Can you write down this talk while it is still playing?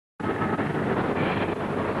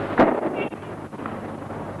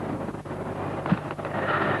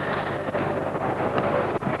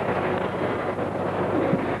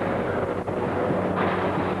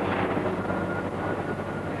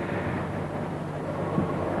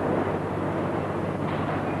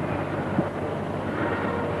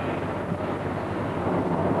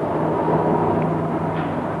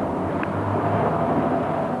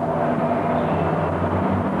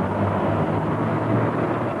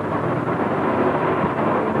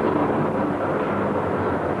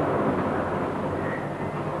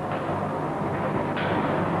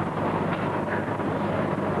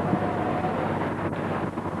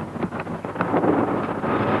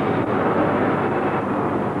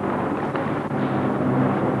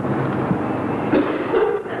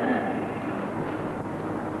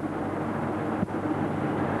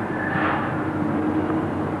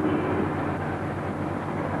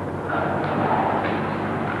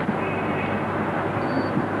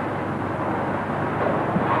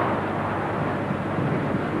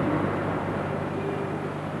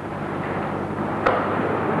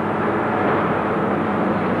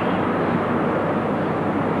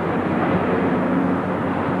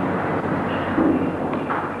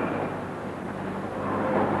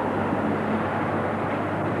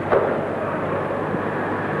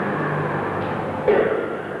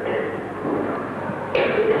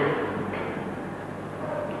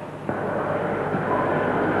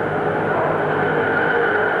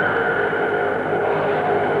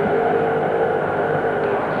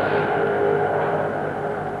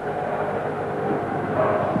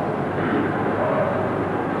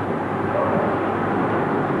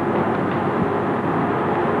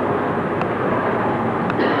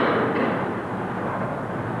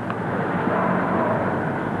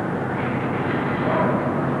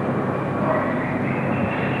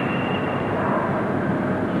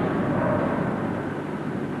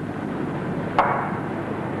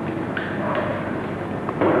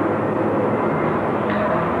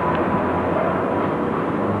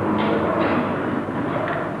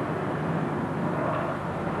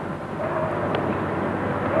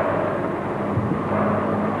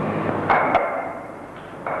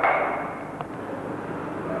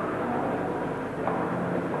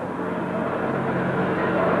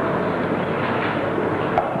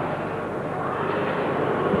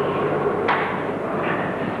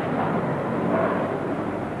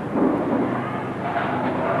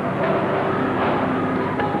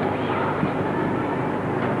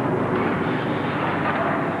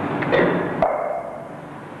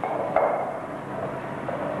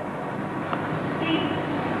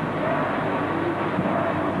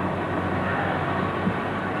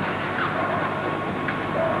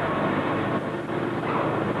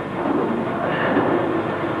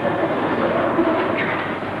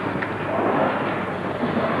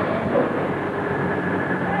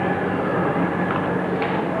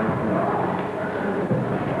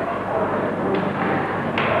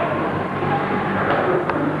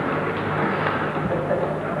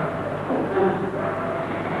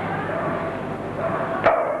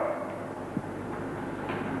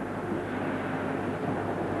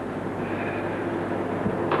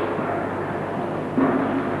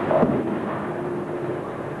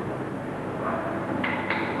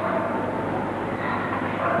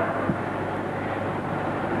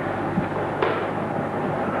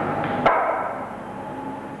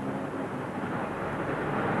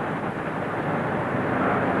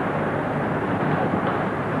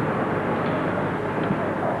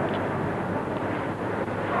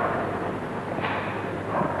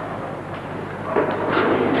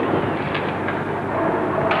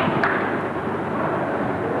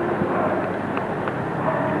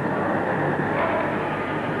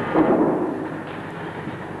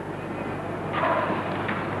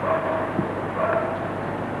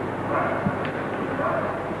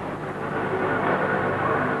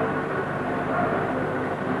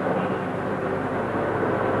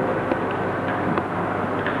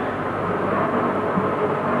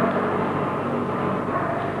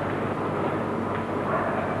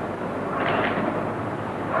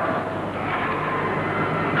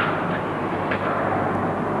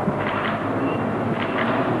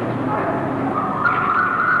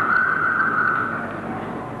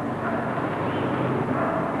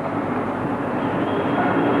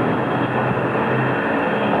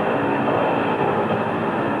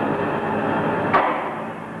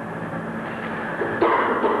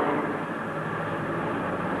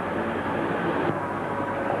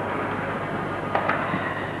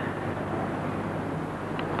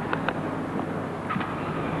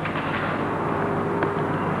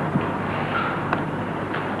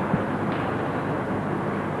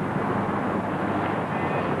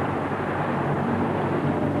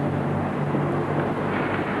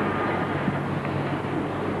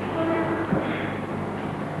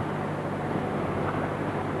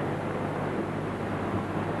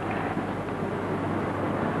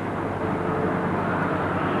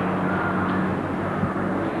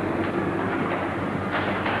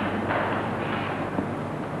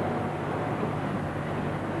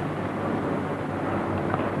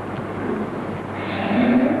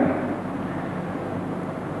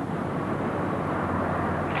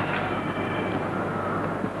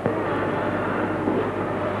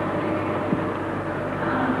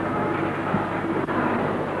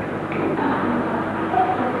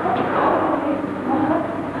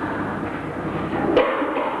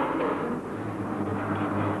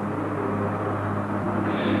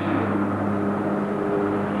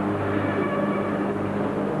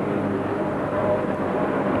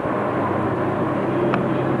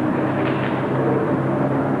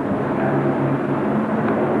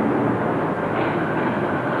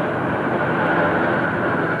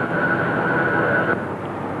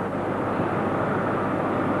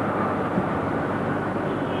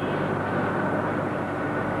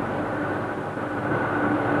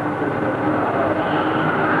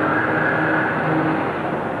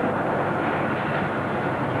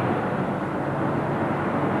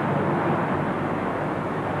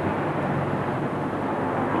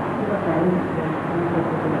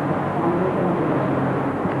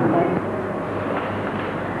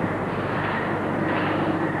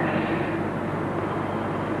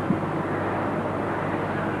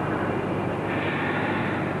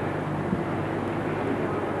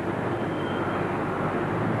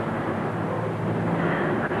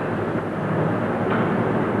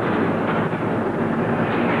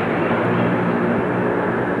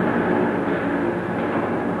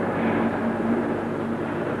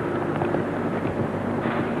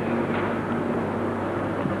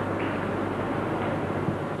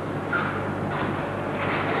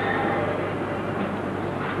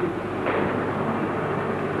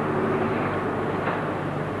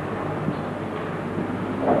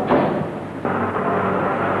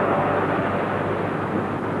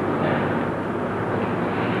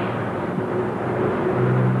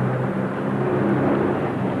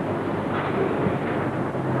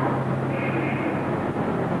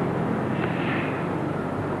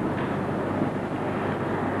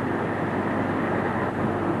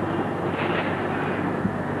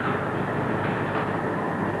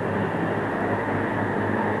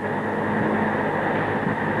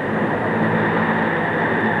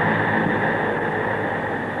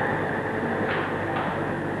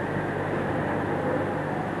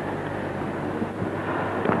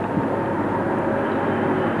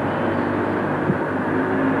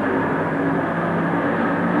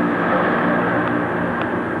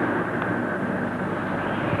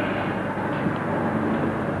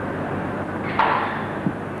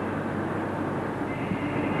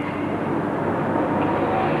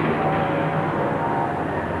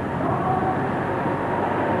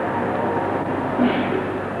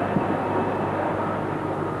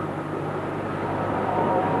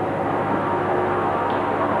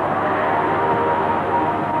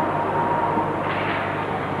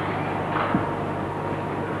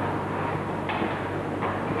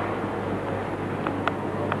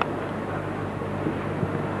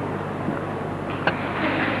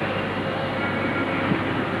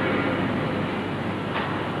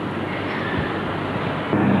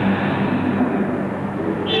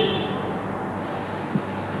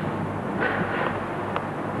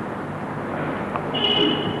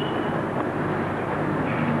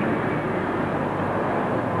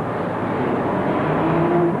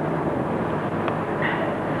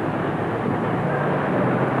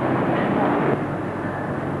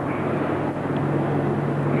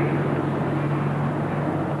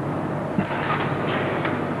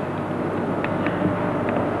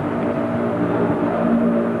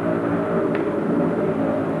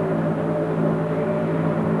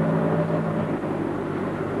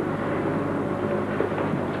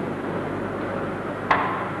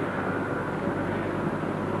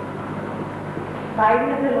Side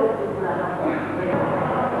में से लोग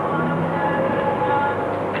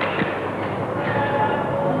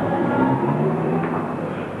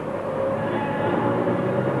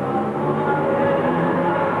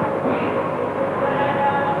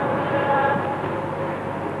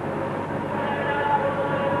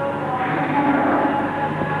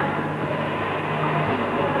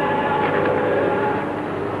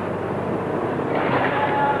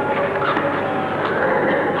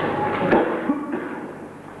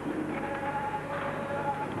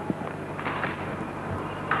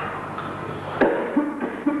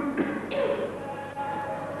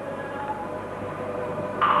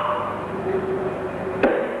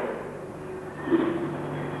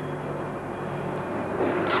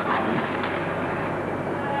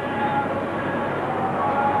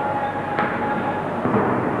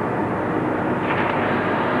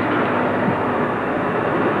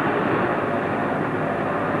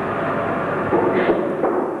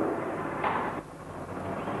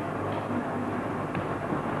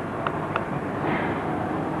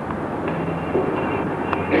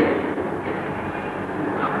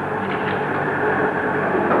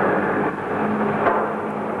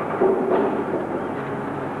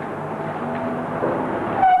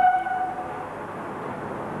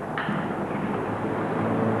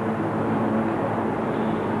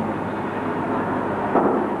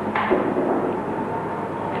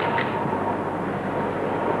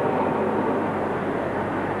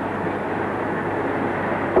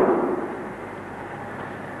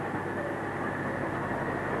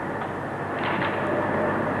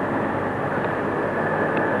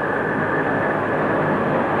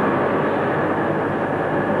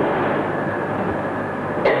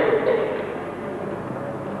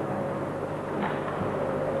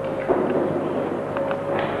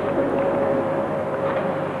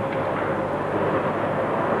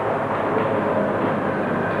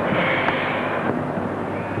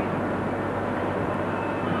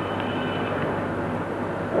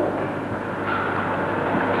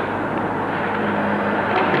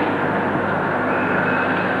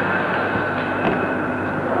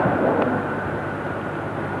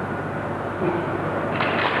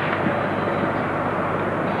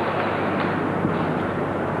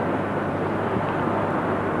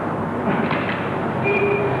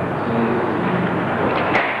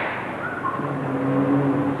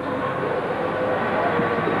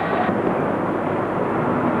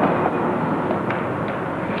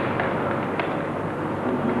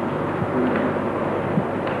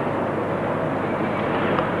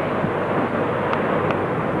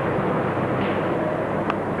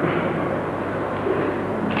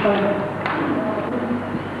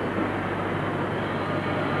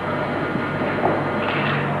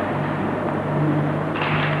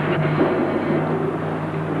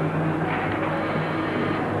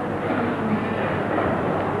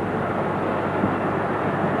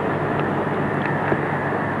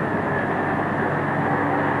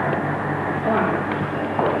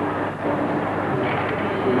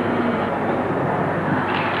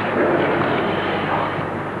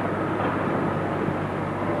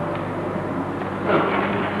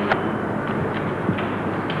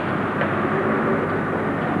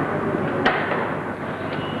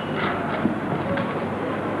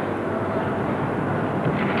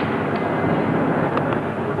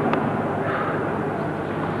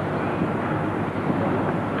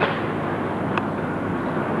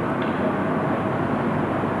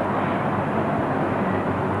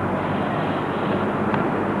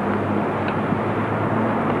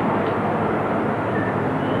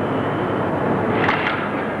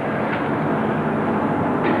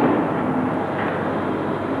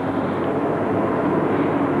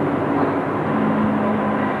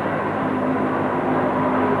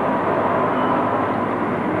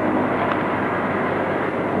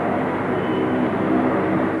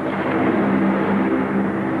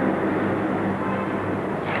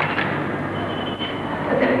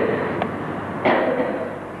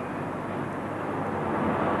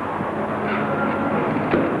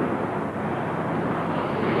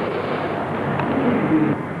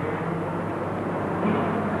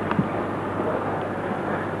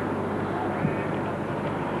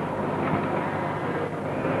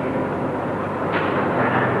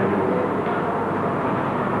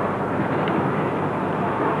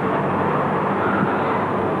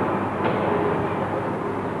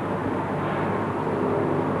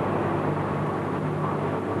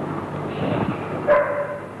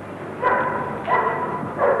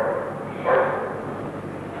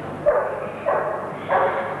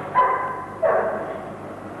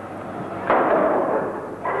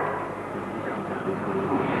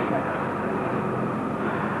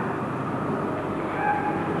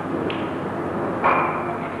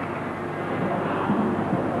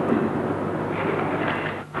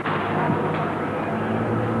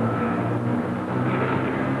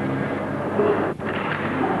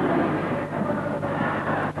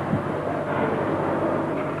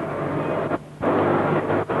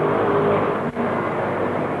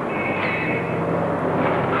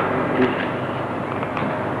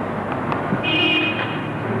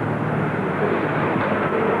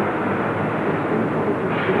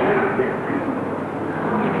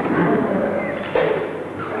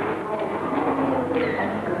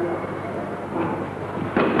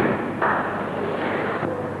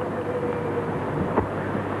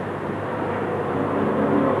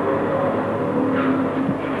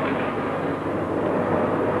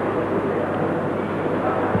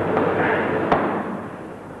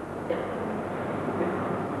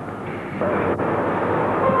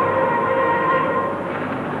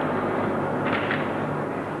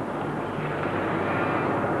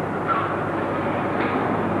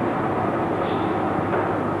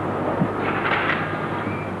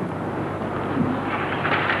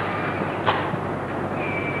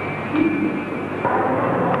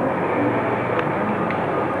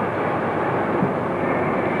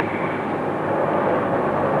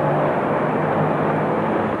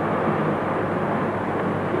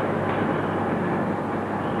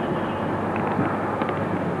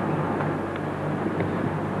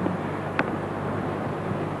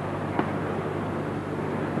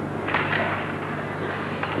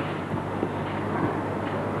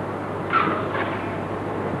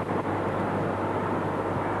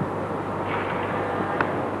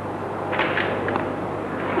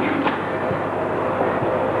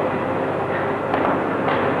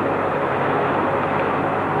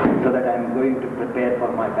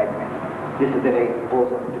This is the way it goes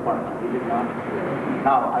on department, is it not?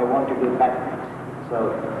 Now I want to do backbends.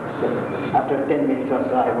 So after 10 minutes or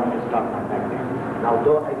so, I want to start my backbend. Now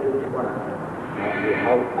though I do department, see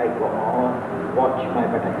how I go on, watch my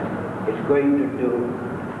backbend. It's going to do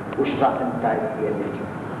Ushrasan type here.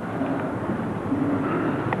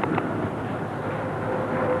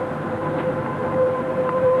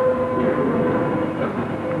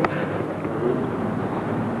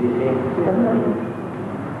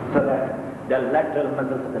 so that the lateral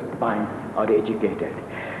muscles of the spine are educated.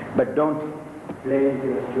 But don't play with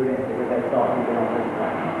your students because I thought you can also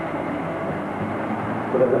try.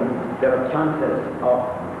 Because there are chances of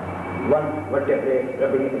one vertebrae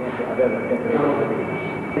rubbing against the other vertebrae.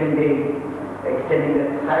 Then they extending the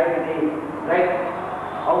side, right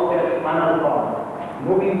outer spinal cord,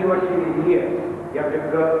 moving towards the ears. You have to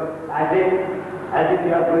go as if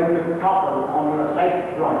you are going to topple on your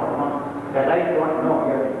right joint. The right joint, no,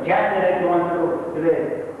 you have to jam the right joint to the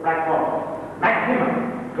platform. Maximum,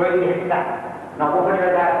 throwing the head back. Now open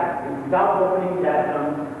your diaphragm. Without opening the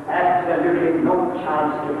diaphragm, absolutely no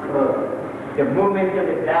chance to curve. The movement of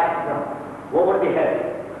the diaphragm over the head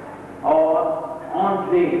or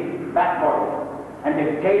on the back body and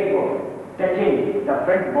the tailbone touching the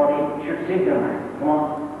front body should synchronize. Come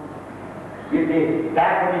on. If the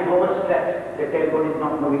diaphragm is overstretched, the tailbone is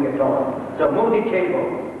not moving at all. So move the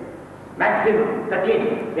tailbone. Maximum,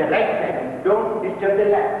 touching the right side. Don't disturb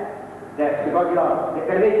the left. That's because the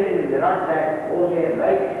curvature is in the right side, only the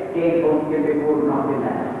right tailbone can be moved, not the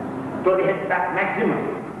left. So the head back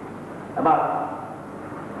maximum. About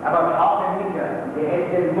half a meter, the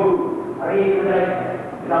head will move. Raise to the right side.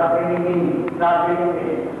 Start bringing in, start bringing the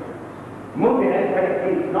head. Move the right side,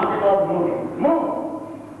 please. Not at all moving. Move.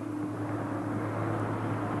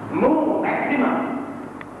 Move maximum.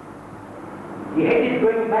 The head is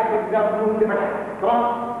going backwards without moving the buttock.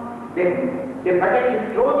 Come the buttock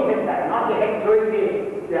is throw the head back, not the head throwing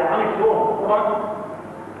the on its own. Come on.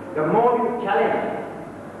 The more you challenge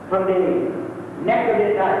from the neck of the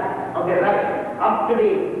side of the right up to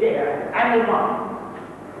the angle mark,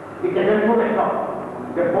 it doesn't move at all.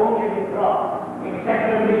 The bone should be crossed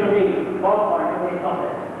exactly in the middle of the ball point of the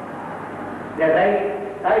socket. The right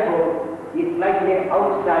thigh bone is slightly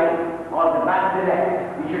outside or the back of the leg.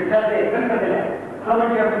 You should touch the front of the leg. So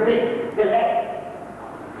much you have to bring the leg.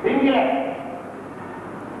 Bring the leg.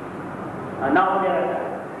 And now on the other side.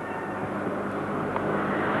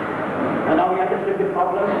 And now we understood the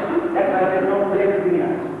problem. That's why there is no place between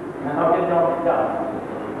us. And now the job is done.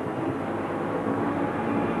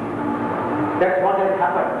 That's what has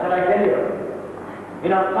happened. Shall I tell you? You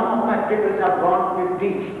know, some of my pupils have gone to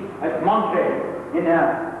teach at Montreal in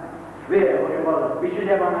a where, what you call it,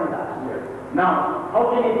 Vishudevananda. Now,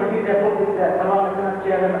 how can you produce a book with the Samanasana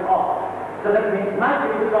chairman off? So that means my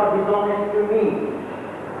pupils are dishonest to me.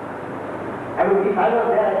 I mean, if I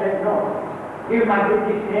was there, I said no. Give my book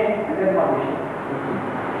his name and then publish it.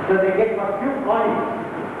 So they get for few coins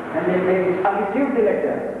and they say, I received the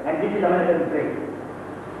letter and this is American trade.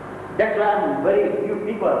 That's why I'm very few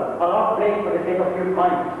people are not playing for the sake of few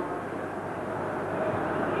coins.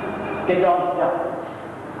 Get on stuff.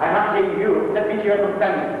 I'm not saying you, that means you are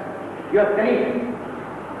companion. You are colleagues.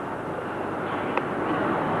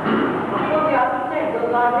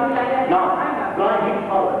 No, God is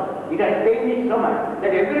power. It has pained me so much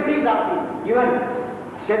that everybody is asking, even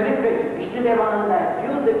celebrities, Vishnudevananda has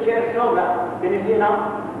used the chair so well. Can you see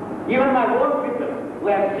now? Even my own people who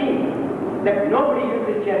have seen that nobody used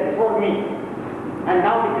the chair before me. And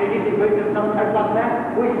now the credit is going to some third class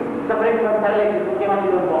man who is suffering from paralysis who came on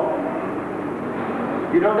his own walk.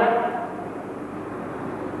 You know that?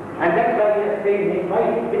 And that's why he has paid me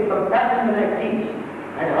twice with compassion when I teach.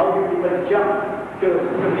 And how do people jump to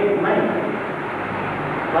make money?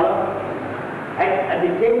 Hello? At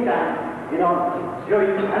the same time, you know,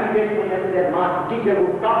 showing ungratefulness to their master teacher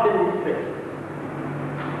who taught them this place.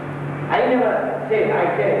 I never say,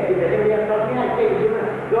 if anybody else taught me, I say,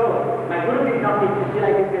 go. My Guru did not teach me, still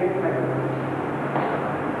I can get it to my Guru.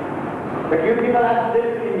 But you people are still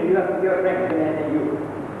feeling your friends and you.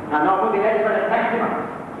 Now put the head for a maximum.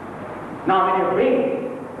 Now when you bring,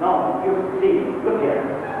 now you see, look here.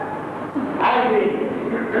 I am doing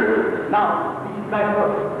this. Now, this is my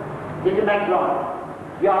foot. This is my groin.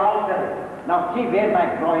 You are all separate. Now see where my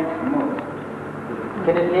groins move.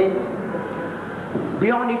 Can you see?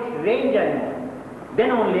 Beyond its range then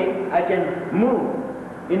only I can move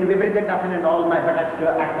in Vibritanasana and all my buttocks to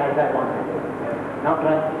act as I want to do. Now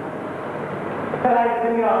try.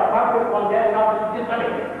 When you are about to fall there, now this way.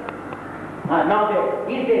 Now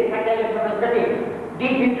these days, sacral muscle cutting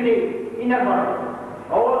deep into the inner body.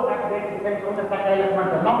 All that weight depends on the sacral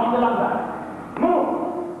muscle, not on the lumbar. Move.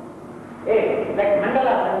 Hey, like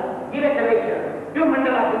Mandalasana, give a curvature. Do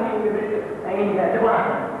Mandalasana in the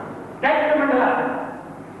Trikonasana. Catch the Mandalasana.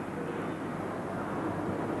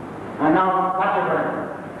 And now Pachaprana.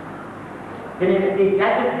 Can you see,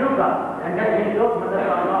 catch it, look up, and then you look,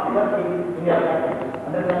 Mandalasana are not working in your life.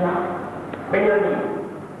 Understand now? Bend your knee.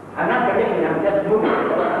 I'm not getting it, I'm just moving.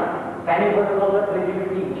 Standing for the over 20 to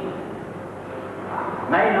teach.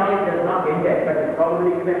 My knowledge does not end there, but it's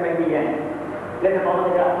probably given by the end. Let us follow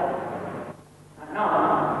it up.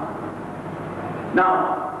 Now,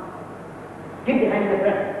 keep behind the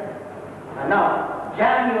front. And now,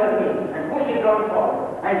 jam your knee and push it down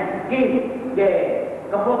forward and give the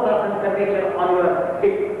composure concentration on your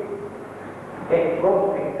hip. Okay, go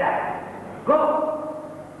like that. Go!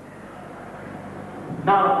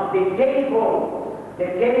 Now, the tailbone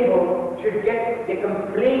should get the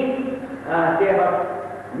complete, say about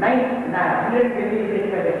 150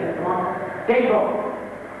 respiration. Come on, tailbone.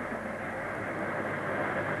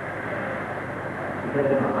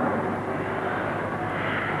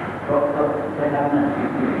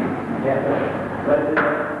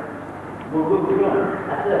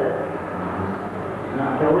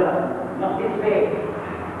 Now, this way.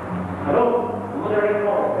 Hello? Moderate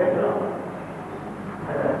forward.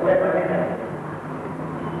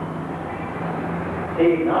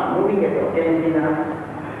 See, not moving it, okay, now.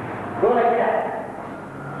 Go like that.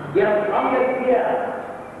 You have conscious here.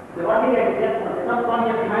 The body is just the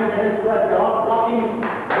subconscious mind that is what you are blocking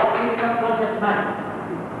subconscious mind.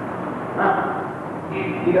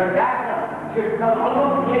 Your diaphragm should come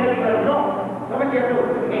almost near your nose. So what you have to do?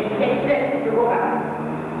 Extend to go back.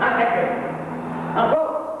 Not that way. Now go.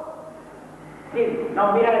 See,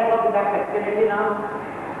 now here I go to that way. Can you see now?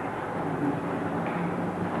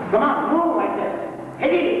 Come on, move like this.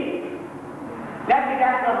 Heavily. That's the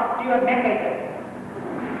diaphragm up to your neck like this.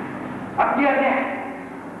 Up to your neck.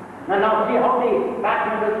 Now see how the back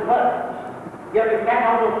muscles work. You have to stand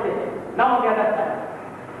out of this. Now on the other side.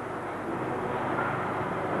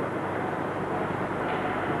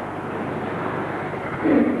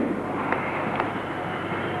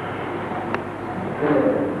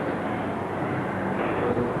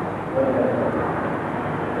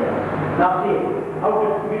 Now see how to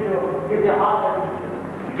give the heart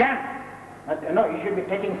and jump. No, you should be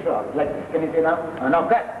taking through. Like, can you see now? Now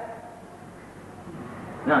cut.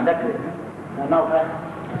 No, that's it. Now,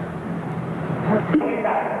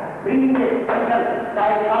 bringing the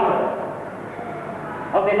side forward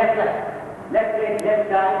of the left side. Left leg, left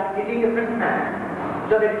side, hitting the front man.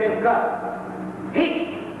 So that it can cut. Hit.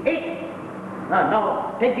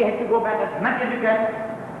 Now, take the head to go back as much as you can.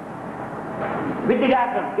 With the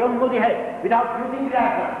diaphragm, don't move the head. Without using the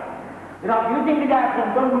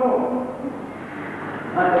diaphragm, don't move.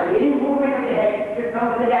 Any movement of the head should come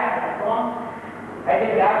to the diaphragm. Come on. I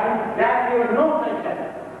think grab your nose and center.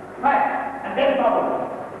 Right, and then forward.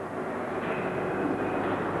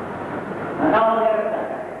 And now on the other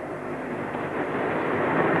side.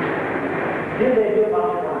 Still they do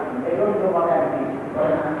one. They don't know what I mean.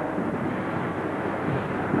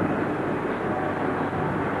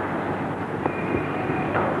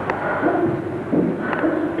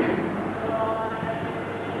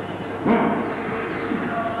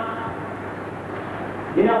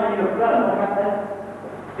 You know when you run, what happens?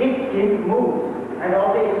 This thing moves and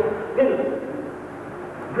all this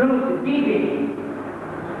grooves deeply.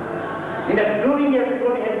 In the grooving you have to go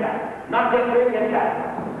to head back, not just going head back.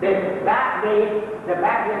 The back way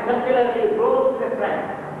circularly goes to the front.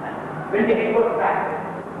 When the head goes back,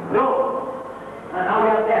 grows. And now we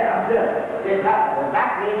are there, observe. The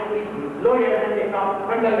back way is lower than the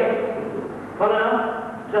frontal way. Follow now?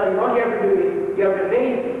 So what you have to do is, you have to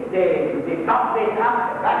raise the top face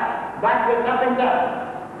up, back face up and down.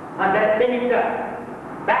 And then spin it down.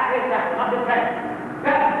 Back face up, not the front.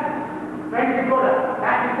 Front is go down,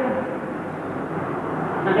 back is down.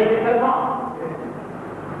 And let it go on.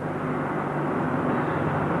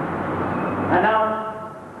 And now,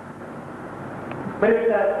 where is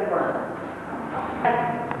the difference?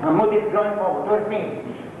 Now move this going forward towards me.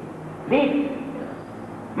 Please,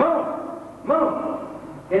 move.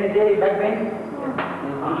 Can you say backbends?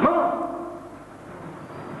 Move!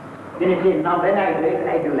 Can you see? Now when I do it, I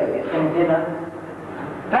do like this. Can you see now?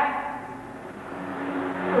 Track!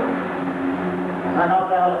 And now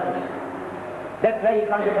try all of this. That's why you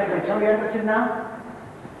can't do backbends. So you understand now?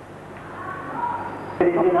 Can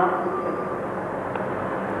you see now?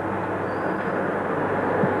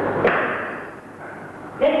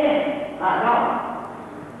 Yes. Now.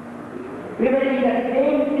 Repeating the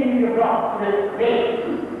same thing you brought to the base.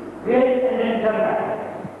 Base and then turn back.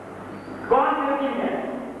 Go on to the chin.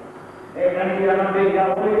 Hey, you are not doing that.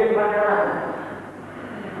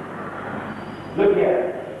 Look here.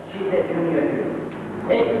 She said, come here.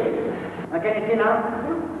 Hey. Can you see now?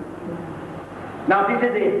 Now this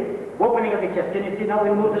is the opening of the chest. Can you see now we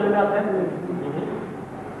move the little outside?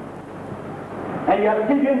 And you are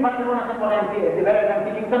still doing Patrona for MP. Whereas I'm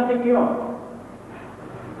teaching something new.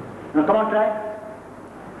 Now come on, try.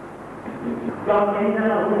 Come on, can you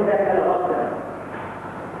know who is that fellow?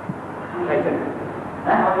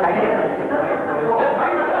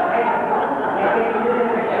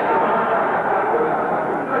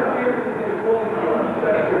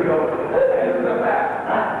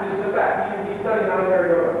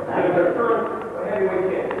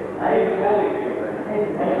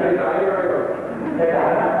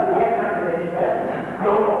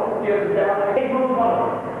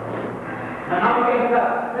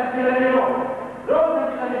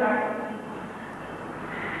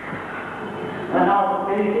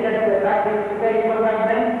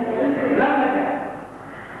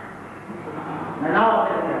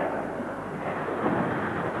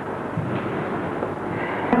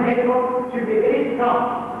 Should be very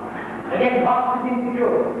strong. Again, box is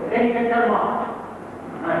insecure. Then you can turn on.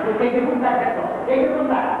 So take the foot back, that's all. Take the foot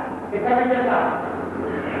back. It's a just up.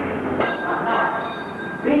 Now,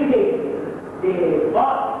 bring the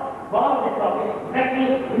ball of the socket directly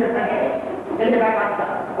in the front edge. Then the back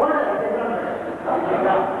outside.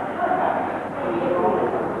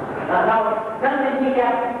 Now, turn the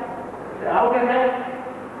kneecap. Outer leg.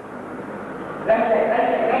 Right leg.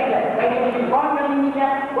 Go on turning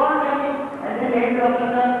kneecap. Go on turning. And then the head of the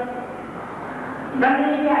turn. Turn the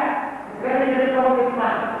kneecap. Where is the top of his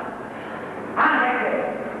mind? Right there.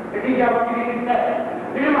 The teacher what you need to say.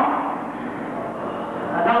 Little more.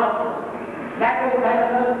 Now, back over the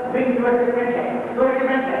bring towards the front leg. Towards the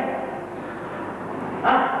front leg.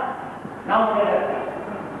 Now the other side.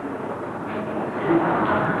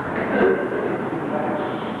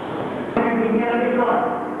 Bring the other one.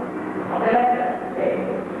 On the left side. Okay.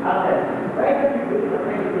 Outside. Right side you do.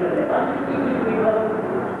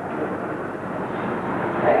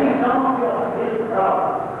 I think some of you is proud.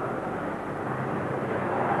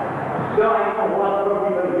 So I know what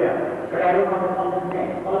people here, but I don't want to call them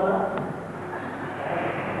names.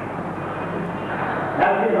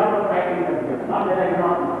 That is how the practice is, not that I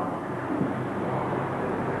know.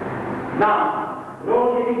 Now,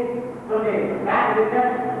 rotating to the back of the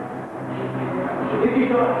chest. This is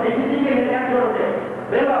the left over there.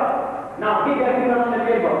 Below. Now, keep your finger on the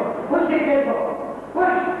table. Push the table.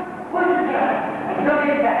 Push it back. And don't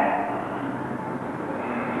get back.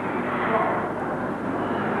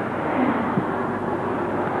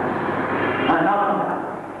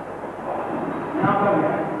 Now come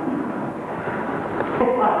back.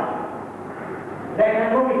 They can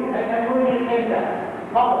move it in the center.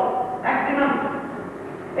 Forward. Maximum.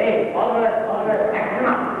 Hey, always,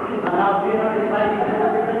 maximum. Now, do you know this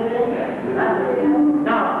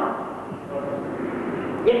Now,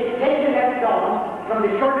 take the left arm from the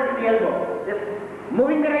shoulder to the elbow. Just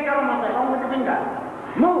moving the right arm along with the finger.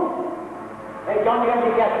 Move. Hey, John, you have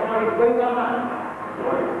to catch. Now it's going on now.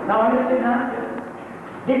 Now understand, huh?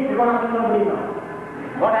 This is one of the nobody knows.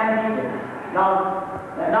 What I am saying.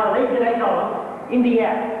 Now raise the right arm in the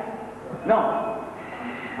air. No.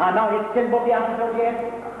 Now extend both the arms over the air.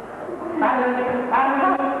 Parallel.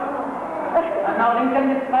 Now lengthen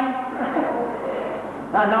the spine.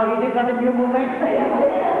 Now it is not a new movement.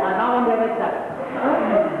 Now on the other side.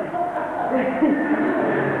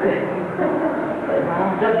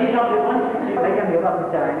 So these are the ones I can give up the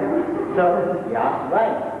triangle. So, yeah,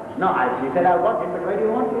 right. No, she said I want it, but why do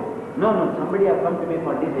you want it? No, somebody has come to me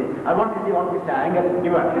for this. I want to see on this triangle.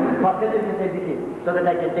 Give her. For this is this is, so that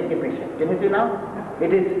I can take a picture. Can you see now?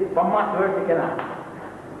 It is from my words you cannot.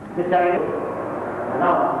 This triangle.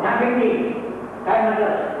 Now, jumping knee. Time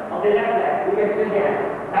on the left leg. You can sit there.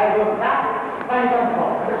 I go back, spine comes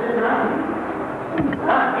forward. This is not.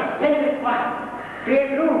 Extend the spine.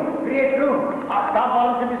 Create room. Our top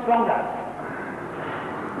balance will be stronger.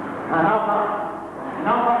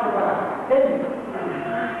 Now pass the ball.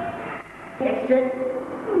 Extend.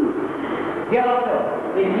 Here also,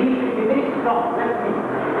 the knee should be very strong. Left knee.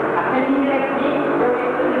 Ascending left knee, you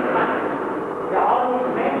extend the spine. You are always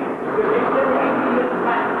men, you extend the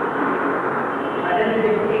spine. And then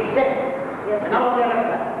you extend. And now the other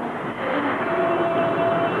side.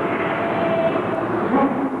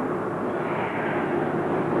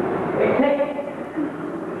 Extend.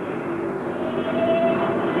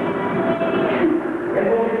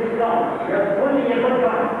 Elbow is strong. You are fully elbow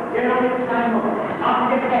joint. You know it's time more. Arm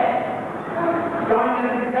get there. Joint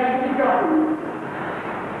and the side is joint.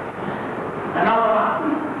 And now the arm.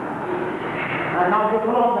 And now you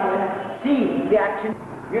follow that. See the action.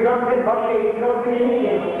 You don't get body, you don't get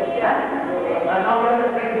anything. And now the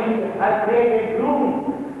other technique has created room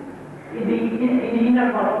in the inner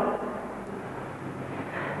body.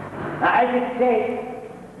 As it says,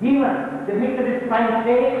 even the midst of the spine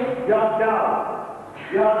says, your jaw.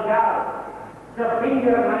 So bring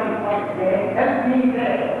your mind on there, help me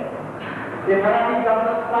there. The varieties of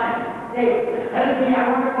the spine say, help me, I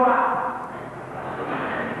want to go out.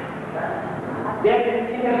 There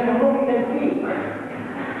is a moving and free.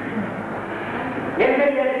 Every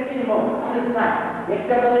year is still more. This time,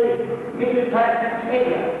 except the middle thoracic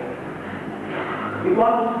area. You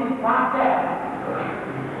want to sit fast there.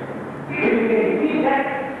 If you can see that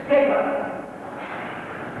stable,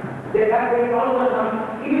 they have been all over some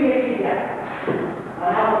immediately there.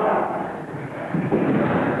 And how about that?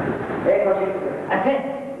 I said,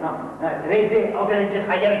 no, raise the outer inches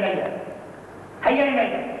higher and higher. Higher and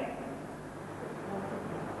higher.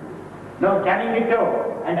 No, jamming the toe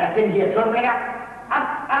and ascend here. Shoulder blade up. Up.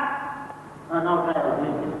 Now try to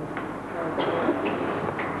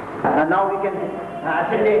now we can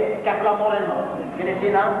ascend the scapula more and more. Can you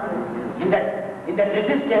see now? In that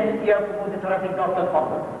resistance, you have to move the thoracic dorsal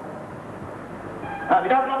forward.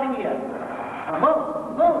 Without dropping here. Move.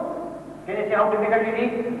 Can you see how difficult it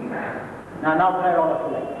is? Now try all of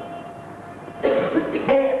you like.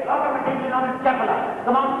 Hey, lot of attention on the scapula.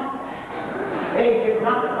 Come on. Hey, you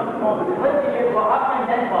not come forward. First you go up and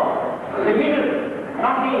then forward. The middle,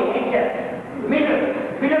 not the angle.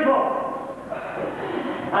 Middle go.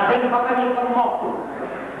 And then the bottom will come more.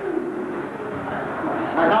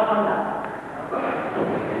 And now come down.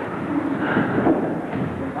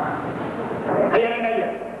 Higher and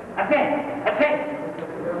higher. Ascend.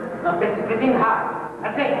 Now breathing hard.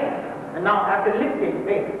 Ascend. And now after lifting,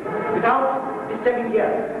 wait. Without disturbing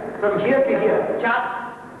here. From here to here. Charge.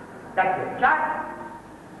 That's it. Charge.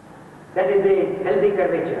 That is the healthy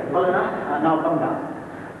curvature. Follow now? Now come down.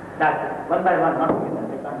 That's it. One by one, not together.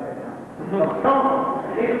 No.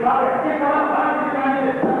 This power.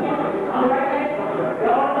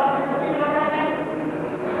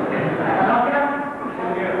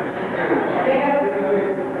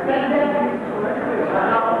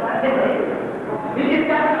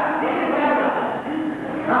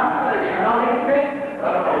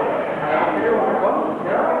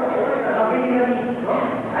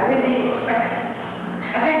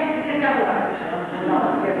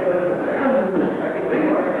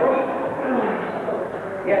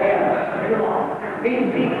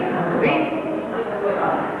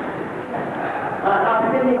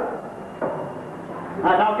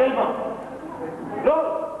 Now tailbone. Roll.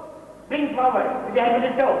 Bring forward with the hand of the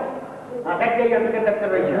toe. That way you have to get the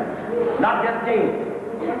curvature. Not just tail.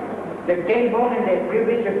 The tailbone and the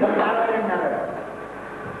pubis should come narrower and narrower.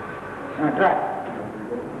 Try.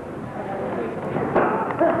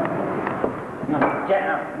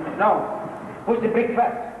 Now, push the brake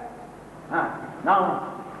first. Now,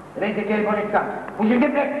 raise the tailbone, it comes. Pushing the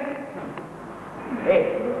brake. Hey,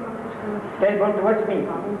 tailbone towards me.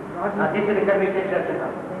 This is the curvature just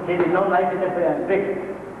now. There is no life in the brake.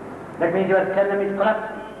 That means your sternum is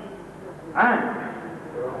collapsed.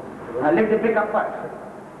 Lift the brake upward.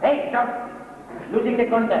 Hey, stop. Losing the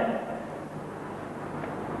contact.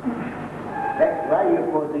 That's why your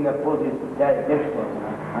pose is this pose.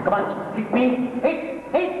 Come on, kick me. Hit.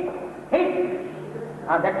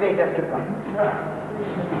 That way it has to come.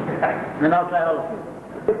 Now try all of it.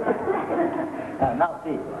 Now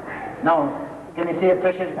see. Now, can you see a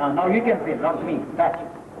pressure? Now you can feel, not me. Touch.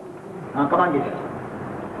 Come on, Jesus.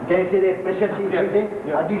 Can you see the pressure she is using?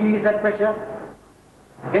 Did you use that pressure?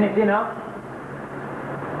 Can you see now?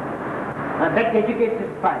 That educates the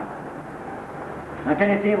spine. Can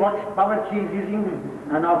you see what power she is using?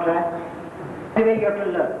 Now try. The way you have to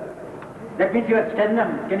learn. That means your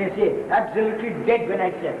sternum, can you see, absolutely dead when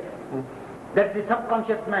I say. That's the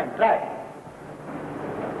subconscious mind. Try.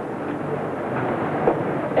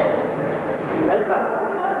 Welcome.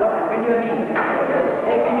 Bend your knee.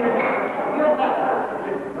 Hey, bend your knee. Your knee.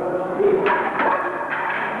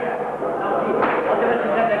 Now see, whatever she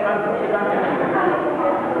said, I can't do.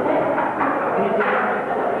 Can you see?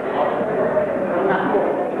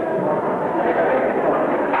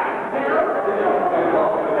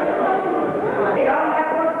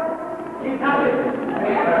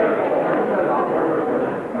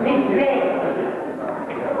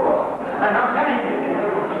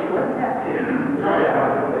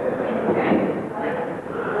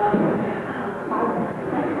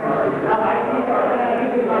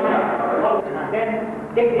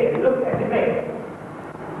 Take this, look at the brake.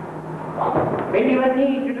 Bend your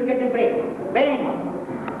knee to get the brake. Bend.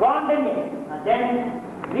 Go on the knee. And then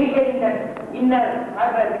regain that inner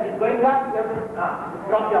fiber which is going up, you have to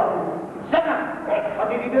drop your sternum. What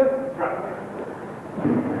did you do?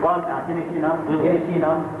 Go on, can you see now? Can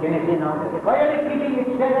you see now? Why are you keeping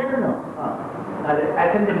it straight? I don't know.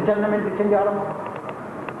 I think the sternum is between the arm.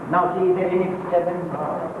 Now see, is there any disturbance?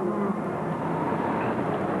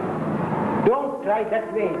 Don't try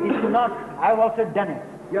that way. It is not. I've also done it.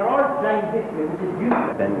 You're all trying this way, which is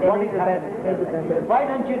beautiful. What is that? Why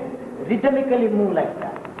don't you rhythmically move like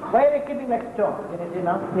that. Why are you keeping like stone? Can you see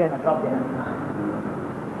now? Yes. Drop there.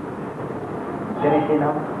 Can you see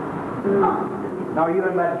now? Now you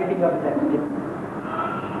are getting up that step.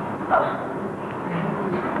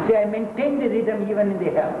 See, I maintain the rhythm even in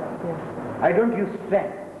the air. Yes. I don't use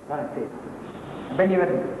strength. When you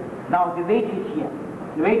are, now the weight is here.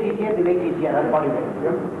 The weight is here, the weight is here, body weight.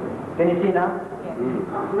 Can you see now? Yes.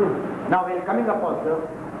 Now we are coming up also.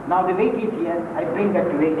 Now the weight is here, I bring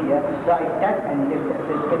that weight here, so I tap and lift it.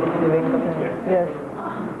 So can you see the weight coming here? Yes.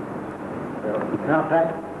 Now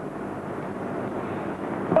try.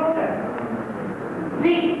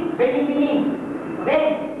 See, bending the knee,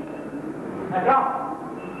 bend, now drop,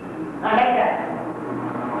 now like that.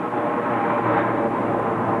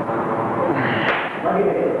 What is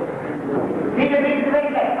it? See the weight to the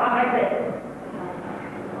right leg, on right leg.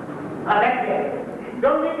 Left leg.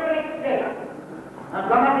 Don't leave the right leg. Now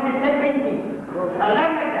come up in the same bending. Now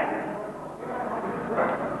learn like that.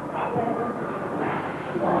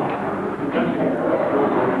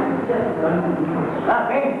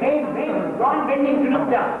 Bend. Go on bending to look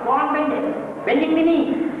down. Go on bending. Bending the knee.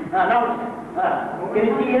 Now, can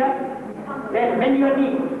you see here? Then bend your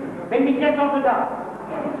knee. Bend the chest also down.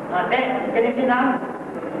 Then, can you see now?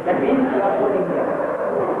 That means you are holding here.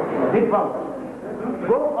 Big forward.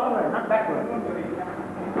 Go forward, not backward.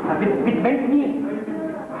 With bent knee.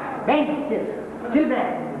 Bend still. Still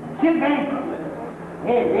bend. Still bend.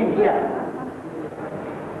 Hey, bend here.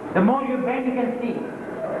 The more you bend, you can see.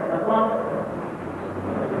 Come on.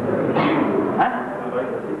 Huh?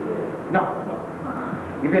 No.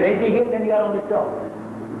 If you raise the hip, then you are on the top.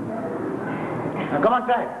 Now come on,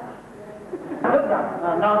 try. Look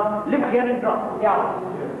down. Now lift here and drop. Yeah.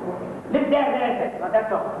 Lift there. Now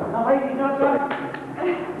that's all. Now why is it not so?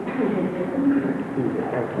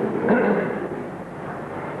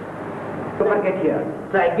 Don't forget here.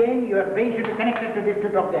 So again, your brain should be connected to this to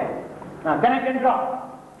drop there. Now connect and drop.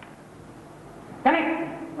 Connect.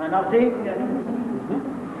 Now see.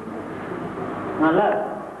 Now learn.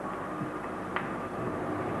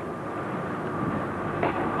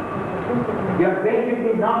 Your brain should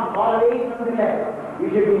be not far away from the left. You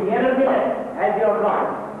should be nearer the left as you are not.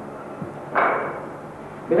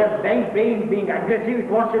 Because brain being aggressive, it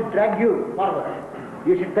wants to drag you forward.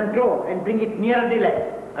 You should control and bring it nearer the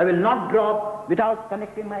left. I will not drop without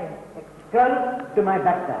connecting my skull to my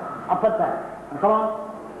backside, upper side. Now, come on.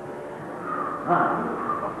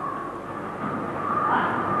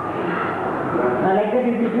 Now like that,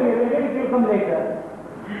 if you do everything, it will come later.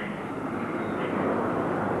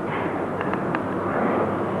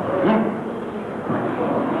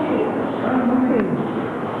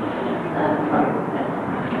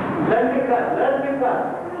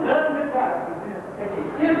 Learn with that.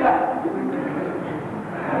 Still that.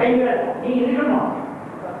 And you are knee little more.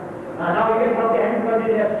 Now you can put the hand on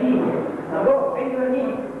your feet. Now go, bend your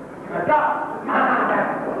knee. Now drop.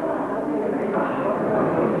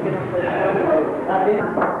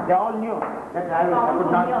 They all knew that I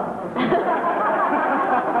would not.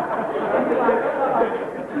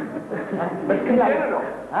 But it's congenital.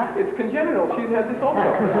 Huh? It's congenital. She has this also.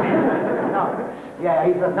 No. Yeah,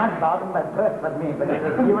 it was not born by birth for me, but it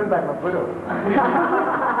was given by my guru.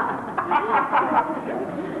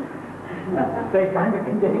 So it's kind of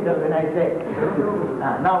congenital when I say.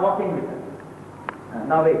 Now walking with her.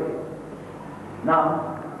 Now wait.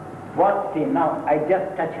 Now, what? See, now I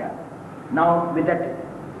just touch her. Now with that,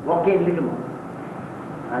 walk in a little more.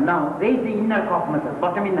 Now raise the inner calf muscle,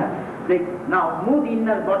 bottom inner. Now move the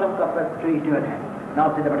inner bottom calf to your hand.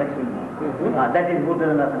 Now see the buttocks will move. That is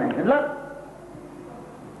Bhutanasana. And look.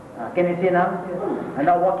 Can you see now? And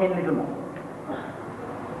now walk in a little more.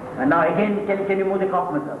 And now again, can you move the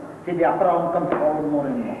calf muscle? See the upper arm comes forward more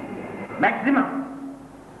and more. Maximum.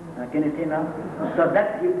 Can you see now? So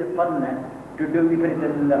that gives the firmness to do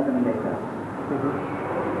Viparittasana later.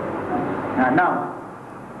 Now,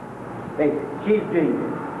 wait, she is doing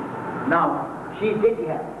this. Now, she is sitting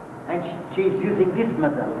here and she is using this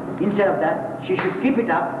muscle. Instead of that, she should keep it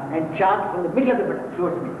up and charge from the middle of the buttock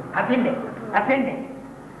towards me. Ascending.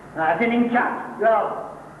 Ascending charge. You are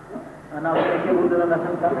out. Now,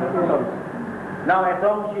 now as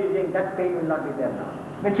long as she is doing, that pain will not be there now.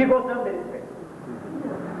 When she goes down, there is pain.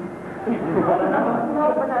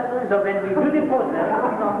 So when we do the pose,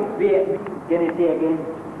 can you see again?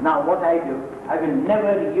 Now what I do, I will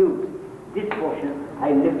never use this portion, I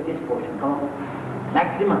lift this portion, come on.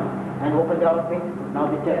 Maximum, and open the other thing. Now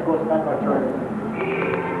the chest goes back or shoulders.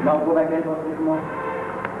 Now go back and a little more.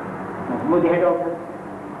 Move the head also.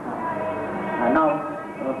 Now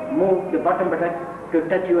move the bottom buttock to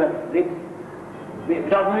touch your ribs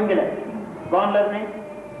without moving the leg. Go on learning.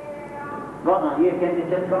 Go on, here can you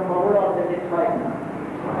just come forward or is it fine?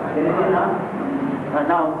 Can you see now?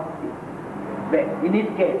 Now, in this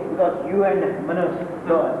case, because you and Manoj,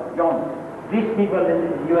 John, these people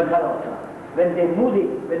in your also, when they move it,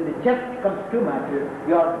 when the chest comes too much,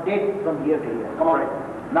 you are dead from here to here. Come on.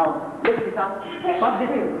 Now, lift this up. Pump this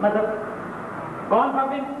in, mother. Go on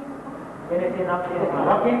pumping. Can you see now?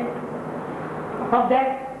 Walking. Pump that.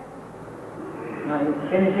 Now,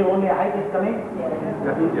 can you see only a height is coming? Yes,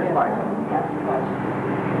 fine.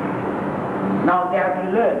 Now they have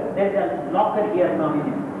to learn. There is a locker here now in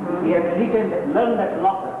him. He has to learn that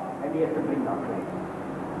locker and he has to bring down.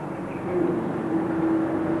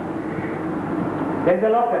 There is a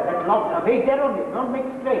locker, that locker. Wait there only, don't make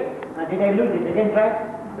it straight. Did I lose it? Again try?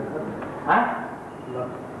 Huh?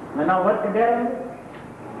 No. Now work there only.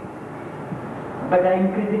 But I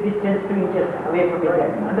increase the distance 2 inches away from the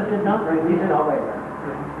jet. Understood now? This is how I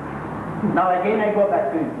run. Now again I go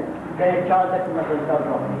back 2 inches. Then I charge that muscle out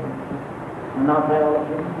properly. And now try all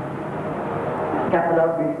of it.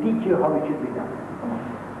 Capella will teach you how it should be done. Come on.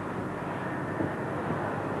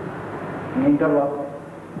 Interlock.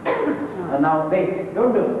 And now wait,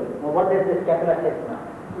 don't do it. Now what does this capella say now?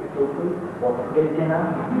 Walk in. Get it in now?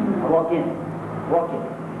 Walk in. Walk in.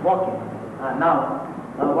 Walk in. Now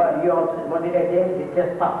what did I say? It's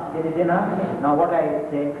just pop. Get it in now? Now what I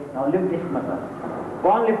say? Now lift this muscle.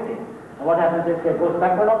 Go on lift it. Now what happens is it goes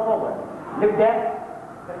backward or forward. Lift that.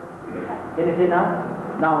 Can you see now?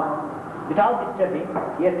 Now, without disturbing,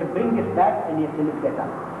 he has to bring it back and he has to lift that up.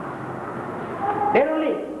 There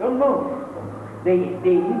only, don't move. The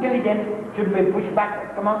intelligence should be pushed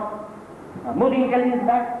back. Come on. Now, move the intelligence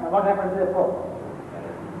back. Now what happens to the force?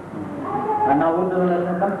 And now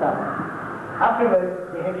Urdhva comes up.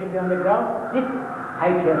 Afterwards, the head should be on the ground. This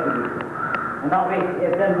height has to be. And now wait,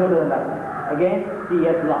 yes, then go to the left. Again, see,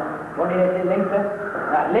 yes, lock. What did I say? Lengthen.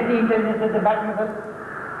 Let the intelligence at the back muscle.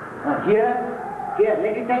 Here,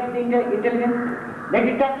 let it touch the intelligence. Let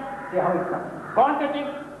it touch. See how it comes. Can't touch it.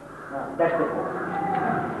 That's the force.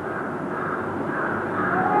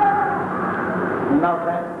 Now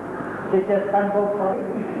try. Sisters can't go for it.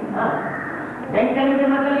 Lengthening the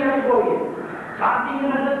muscle, you have to go here. Starting the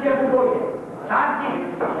muscle, you have to go here. Starting.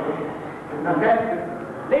 Now that's it.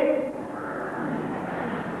 Lift.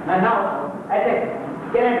 And now, I say,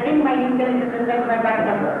 can I bring my intelligence inside my back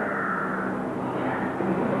muscle?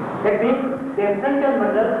 That means the frontal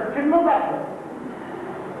muscle should move backward.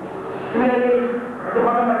 Similarly, at the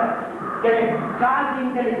bottom muscle, can I charge the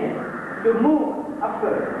intelligence to move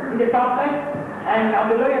upward in the top leg and on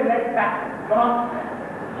the lower leg back. Come on.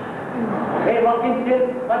 Hey, walking still,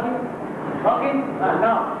 walking. Walking.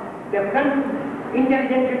 Now, the front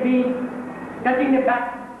intelligence should be touching the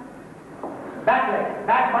back leg,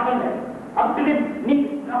 back bottom leg, up to the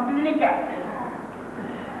knee, up to the kneecap.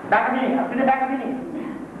 Back of the knee, up to the back of the knee.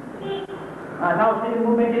 Now see the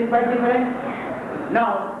movement is quite different.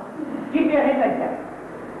 Now keep your head like that.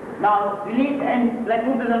 Now release and like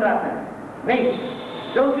Urdhva. Wait.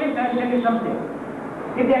 Don't lift and tell you something.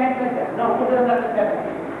 Keep your head like that. Now Urdhva.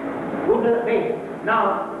 Wait.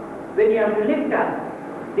 Now when you have to lift up,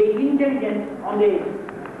 the intelligence on the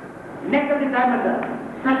neck of the thigh muscle.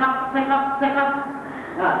 Suck up, suck up, suck up.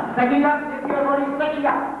 Sucking up, lift your body, sucking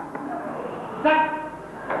up. Suck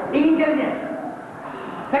the intelligence.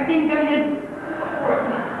 Suck the intelligence.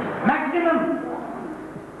 Maximum.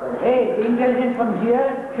 Hey, the intelligence from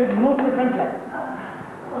here should move to the front leg.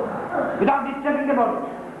 Without disturbing the body.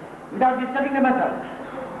 Without disturbing the muscle.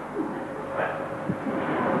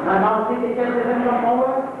 Now see the chest doesn't come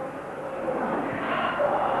forward.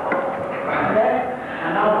 There.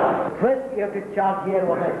 And now first you have to charge here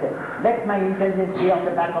what I said. Let my intelligence be on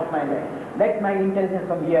the back of my leg. Let my intelligence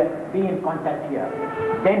from here be in contact here.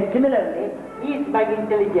 Then similarly, ease my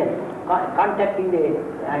intelligence contacting the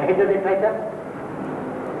head of the tricep.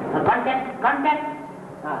 Contact.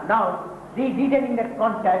 Now, detailing that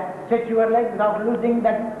contact, stretch your leg without losing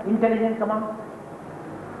that intelligence. Come on.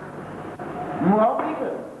 Move out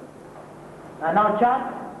people. Now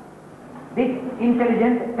charge. This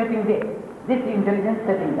intelligence setting this. This intelligence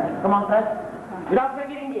setting that. Come on, press. Without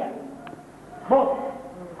forgetting here. Both.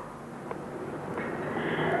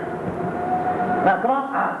 Now come on.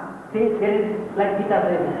 See, there is like guitar.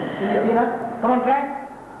 See that? Come on, try.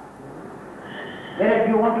 Whereas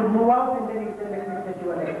you want to move out and then you say, let me set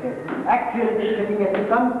your leg there. Actually, this setting has to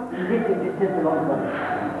come in this distance along the body.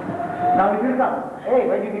 Now it will come. Hey,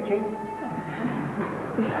 why did you change?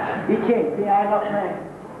 He changed. See, I lost my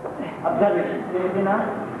observation. See now?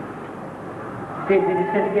 See, the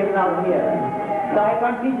distance came now here. So I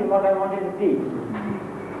can't teach you what I wanted to teach.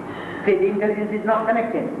 See, the intelligence is not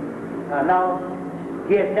connected. Now,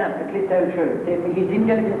 He has done, at least I will show you. See, his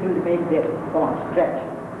intelligence will remain there. Come on, stretch.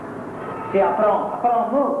 See, upper arm,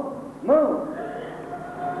 move.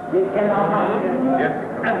 You cannot. Yes.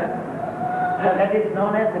 So that is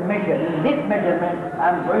known as the measure. In this measurement,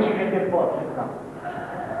 I am going to get your pose.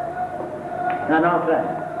 Now try.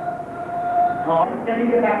 Now,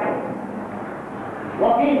 turning your back.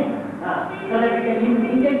 Walk in. So that we can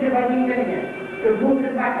intensify the intelligence. To move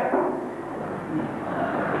it back.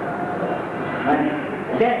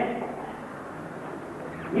 And then,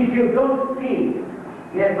 if you don't feel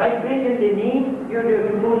the vibration they need, you have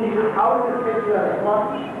to move it out to stretch your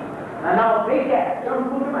response. And now break that, don't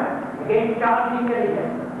put them out. Again, charge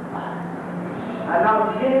intelligence. And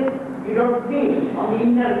now still, you don't feel on the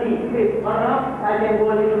inner knee. This one up, and then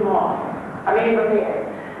go a little more. Again, okay.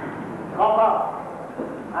 Cough up.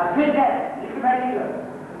 And feel that, little by little.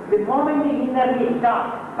 The moment the inner knee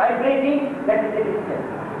starts vibrating, that is the distance.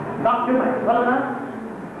 Not too much. Follow now?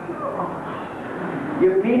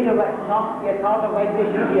 You feel the not a thought of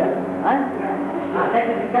vibration here. That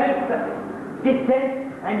is the correct distance,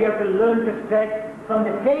 and you have to learn to stretch from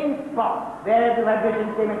the same spot where the vibration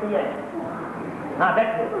came at the end.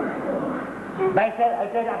 That's it. I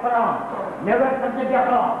said upper arm. Never subject the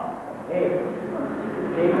upper arm.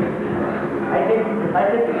 I said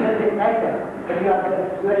it's tighter, but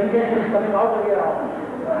your intention is coming out of your arm.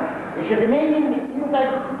 You should remain inside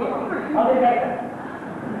the skin, of the tighter.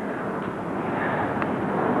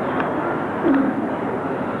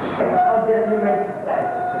 Of the movement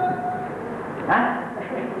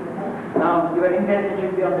Now your intention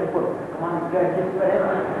should be on the foot. Come on, just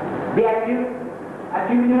whatever. Be active.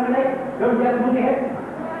 Active in your leg. Don't just move the head.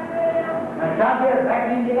 Now start your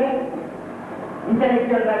back in the leg.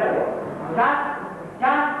 Intellectual battle. Start.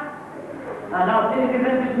 And now see the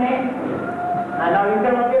difference is made. And now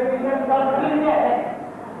interlock your fingers, start in there.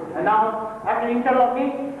 And now after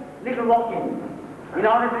interlocking, little walking. In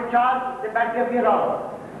order to charge the battery of your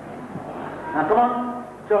arm. Now come on.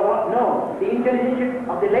 So no, the intelligence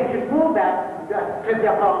of the leg should move back to stretch the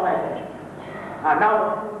upper arm like that. Now,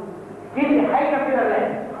 till the height of your leg.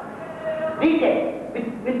 Reach with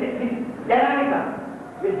dynamism.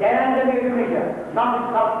 With dynamism you measure, not with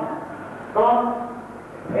softness. Come on.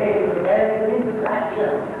 There is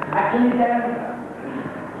action. Action is dynamism.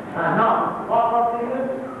 Now, walk off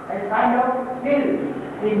and find out still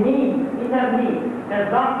the knee, inner knee, does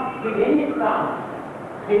not give any sound.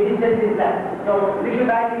 The distance is that. So little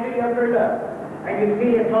by little you have to learn. And you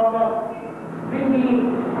feel a sort of windy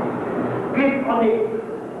grip on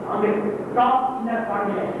the top inner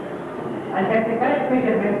continent. And that's the correct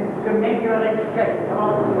measurement to make your leg stretch.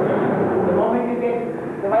 The moment you get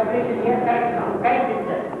the vibration here, correct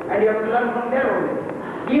distance. And you have to learn from there only.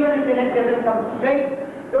 Even if the leg doesn't come straight,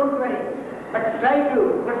 don't worry. But try to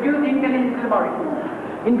produce intelligence in the body.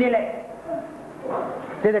 In the leg.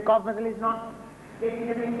 Say the calf muscle is not taking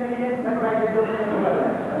the intelligence, that's why they do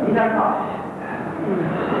inner calf.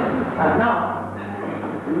 Now,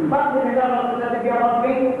 but the result of the beyond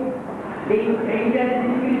weight, the intelligence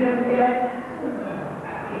increases in the leg.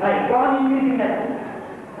 Like God increasing that.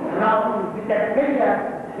 Now, with that pressure,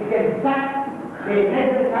 we can suck the head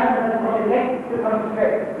of the leg to come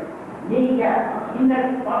straight. Kneecap,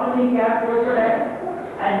 inner bottom kneecap goes to leg,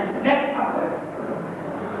 and neck upward.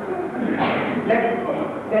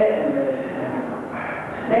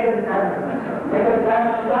 Leg of the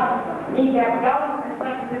diamond up, kneecap down, and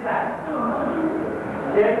back to the back.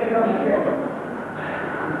 There we go straight.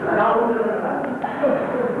 Now over to the back.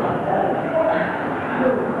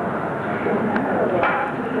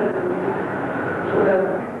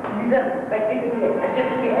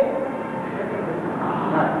 Adjust the head.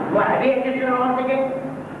 Readjust your arms again.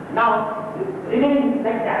 Now, remain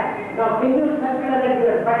like that. Now, can you circular that you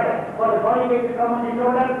are better for the body weight to come on the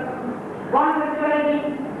shoulder? One circularity.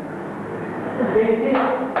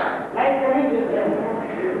 Like the ring.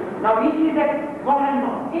 Now, each is that more and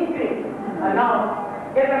more. Increase. And now,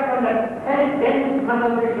 get up from that and then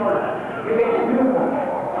muscle the shoulder. You get a new one.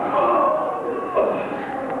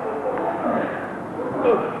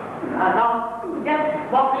 And now, just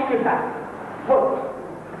walk little back. Foot.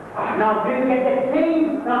 Now, do you get the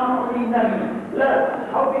same sound of the inner knee? Learn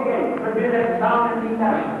how to get produce that sound in the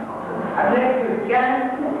inner knee. Unless you can,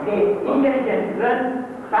 the intelligence runs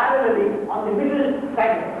parallelly on the middle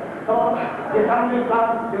segment. So, the sound will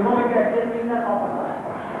come the moment you adjust the inner open.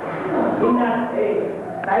 Inner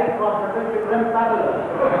side cross will run parallel.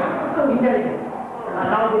 Intelligence. And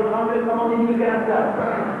now the sound will come on the knee and up.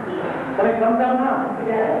 Can it come down now?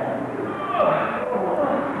 Yeah.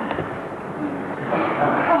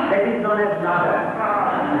 That is known as nada.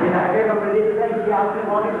 In Ayurveda, we also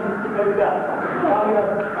want it to Now you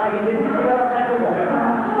are in the middle of that movement.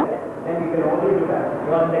 Then you can only do that.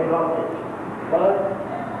 You are in the clock stage. First,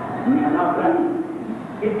 and now press.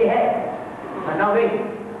 Hit the head. And now wait.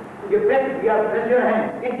 You press your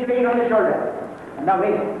hand. Get the weight on the shoulder. And now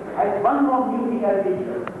wait. One more new thing I will teach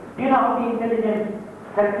you. Do you know how the intelligence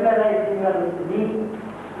circularizes in your knee?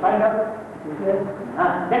 Find out.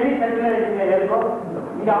 That is circularizing your elbow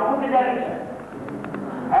in the opposite direction.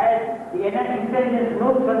 As the intelligence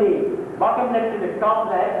moves from the bottom leg to the top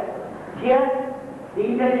leg, here the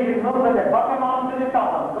intelligence moves from the bottom arm to the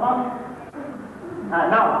top arm. Come on.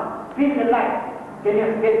 Now, feel the light. Can you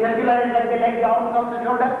circularize like the leg down from the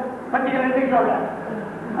shoulder? Particularly the shoulder.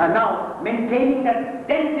 Now, maintaining that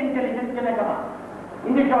dense intelligence can I come up?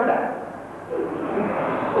 In the shoulder.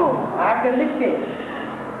 After lifting,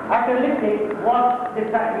 walk the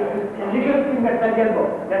little finger touch elbow.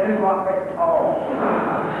 That will walk back.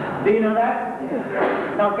 Do you know that?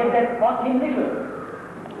 Now get that walking little.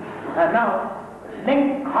 Now,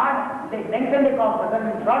 lengthen the compression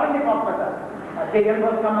and broaden the compression. The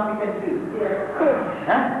elbows come up, you can see.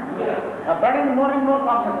 Broaden more and more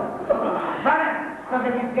compression. Broaden so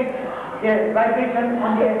that you get the vibration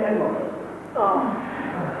on the elbow.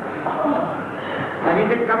 And is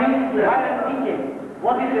it coming? While I'm thinking,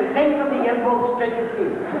 what is the length of the elbow stretch you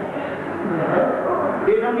feel? Do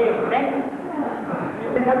you know the length?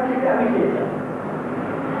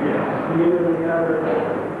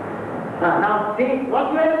 Now see,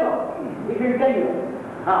 what's your elbow? It will tell you.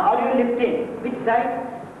 Are you lifting? Which side?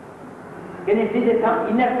 Can you see the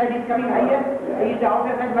inner side is coming higher? Is the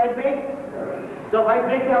outer side vibrate? So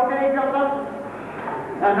vibrate the outer edge also.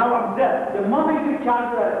 Now observe. The moment you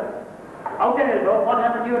charge the outer elbow, what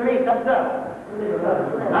happens to your legs? Observe.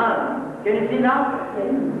 Can you see now?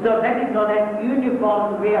 So that is not an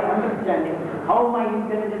uniform way of understanding how my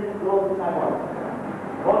intelligence flows in my body.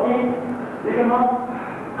 Okay? Little more.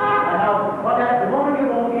 Now, what happens the moment you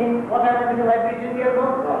walk in? What happens to the vibration here?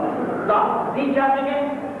 Stop. Recharge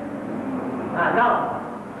again. Now,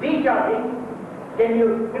 recharging. Can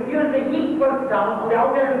you produce the equal sound on the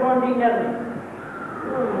outer and on the inner?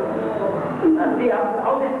 See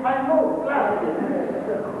how this spine moves.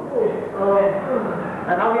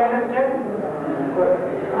 And now we understand?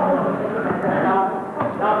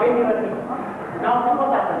 Now when you are now what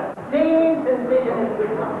happens? Same sensation is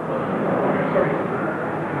good now.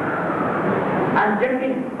 I'm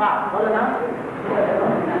jumping fast. Follow now?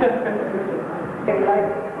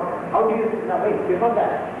 How do you, now wait, before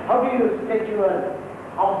that, how do you stretch your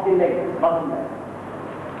off the leg, bottom leg?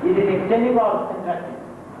 Is it extending or contracting?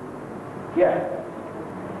 Here.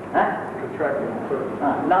 Contracting.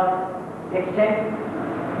 Now, extend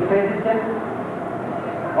with resistance.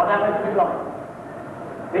 What happens to the block?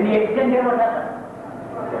 When you extend here, what happens?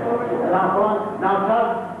 Now, go on. Now, stop.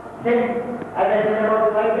 Send. As I said about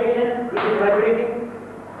the vibration, it is vibrating.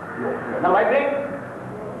 Now, vibrate.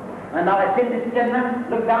 And now I send this gentleman,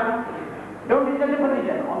 look down. Don't disturb the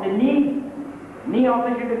position. On the knee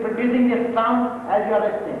also should be producing this sound as you are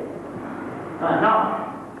resting.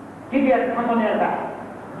 Now, keep your thumb on your back.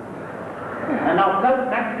 And now curve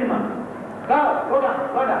maximum. Curve, go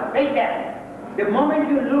down, wait there. The moment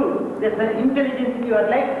you lose this intelligence in your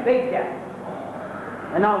leg, wait there.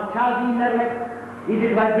 And now charge the inner leg. Is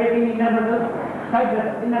it vibrating inner muscle?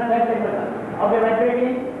 Inner side muscle. Are they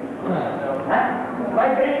vibrating?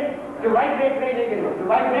 Vibrate. To vibrate very regularly. To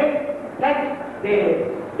vibrate, touch the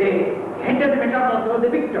enter the metatarsal, the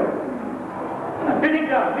big toe. Bring it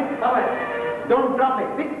down with power. Don't drop it,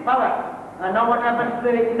 with power. And now what happens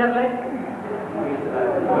to the inner leg?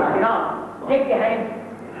 Now, take the hand,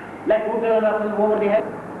 like Uttaralasana over the head.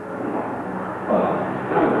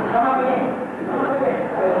 Come up again.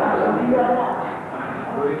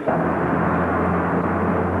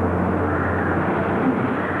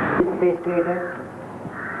 Space creator.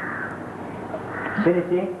 So you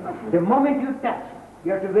see, the moment you touch,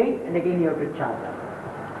 you have to wait and again you have to charge up.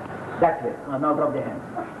 That way. Now drop the hand.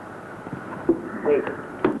 Wait.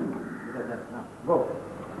 Now, go.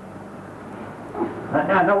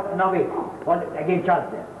 Now wait. Again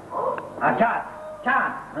charge there. Charge.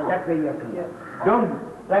 Now that way you have to do. Don't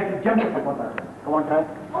try to jump up on that. Come on, try.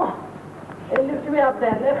 Lift me up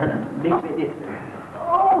there. This way.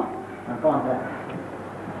 Now come on, try.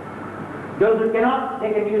 Those who cannot,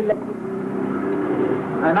 they can use that.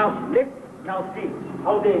 And now lift, now see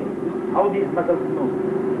how these muscles move.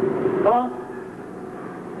 Come on.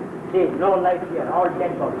 See, no light here, all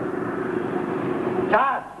dead body.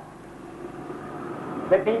 Charge.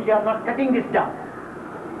 That means you are not cutting this down.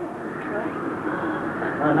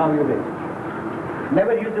 Now you wait.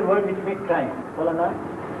 Never use the word which makes time. Follow now?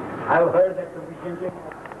 I have heard that sufficiently.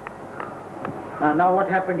 Now what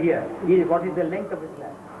happened here? What is the length of his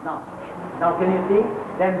leg? Now can you see?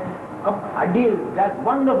 Then ideal, that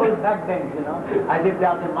wonderful backbends, as if they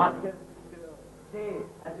are the masters say,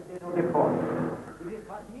 as if they know the form. It is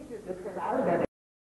for me to discuss all that.